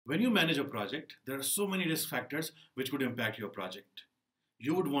When you manage a project, there are so many risk factors which could impact your project.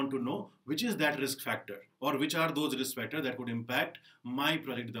 You would want to know which is that risk factor or which are those risk factors that could impact my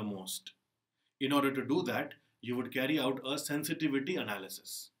project the most. In order to do that, you would carry out a sensitivity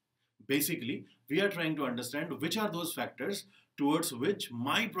analysis. Basically, we are trying to understand which are those factors towards which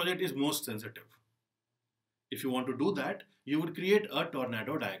my project is most sensitive. If you want to do that, you would create a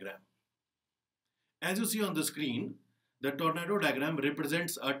tornado diagram. As you see on the screen, the tornado diagram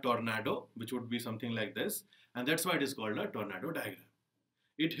represents a tornado, which would be something like this, and that's why it is called a tornado diagram.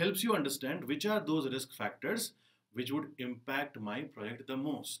 It helps you understand which are those risk factors which would impact my project the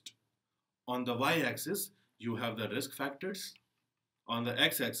most. On the y-axis, you have the risk factors. On the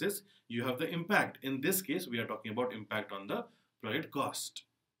x-axis, you have the impact. In this case, we are talking about impact on the project cost.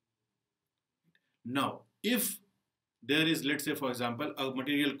 Now, if there is, let's say, for example, a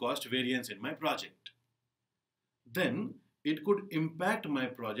material cost variance in my project, then it could impact my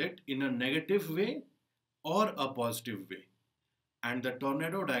project in a negative way or a positive way. And the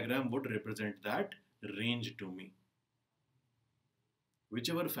tornado diagram would represent that range to me.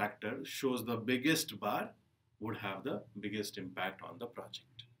 Whichever factor shows the biggest bar would have the biggest impact on the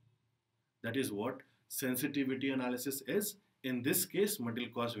project. That is what sensitivity analysis is. In this case,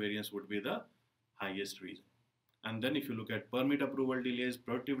 material cost variance would be the highest reason. And then if you look at permit approval delays,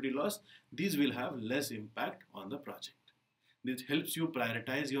 productivity loss, these will have less impact on the project. This helps you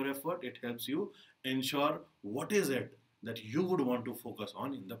prioritize your effort. It helps you ensure what is it that you would want to focus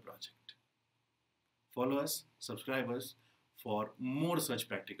on in the project. Follow us, subscribe us for more such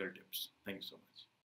practical tips. Thank you so much.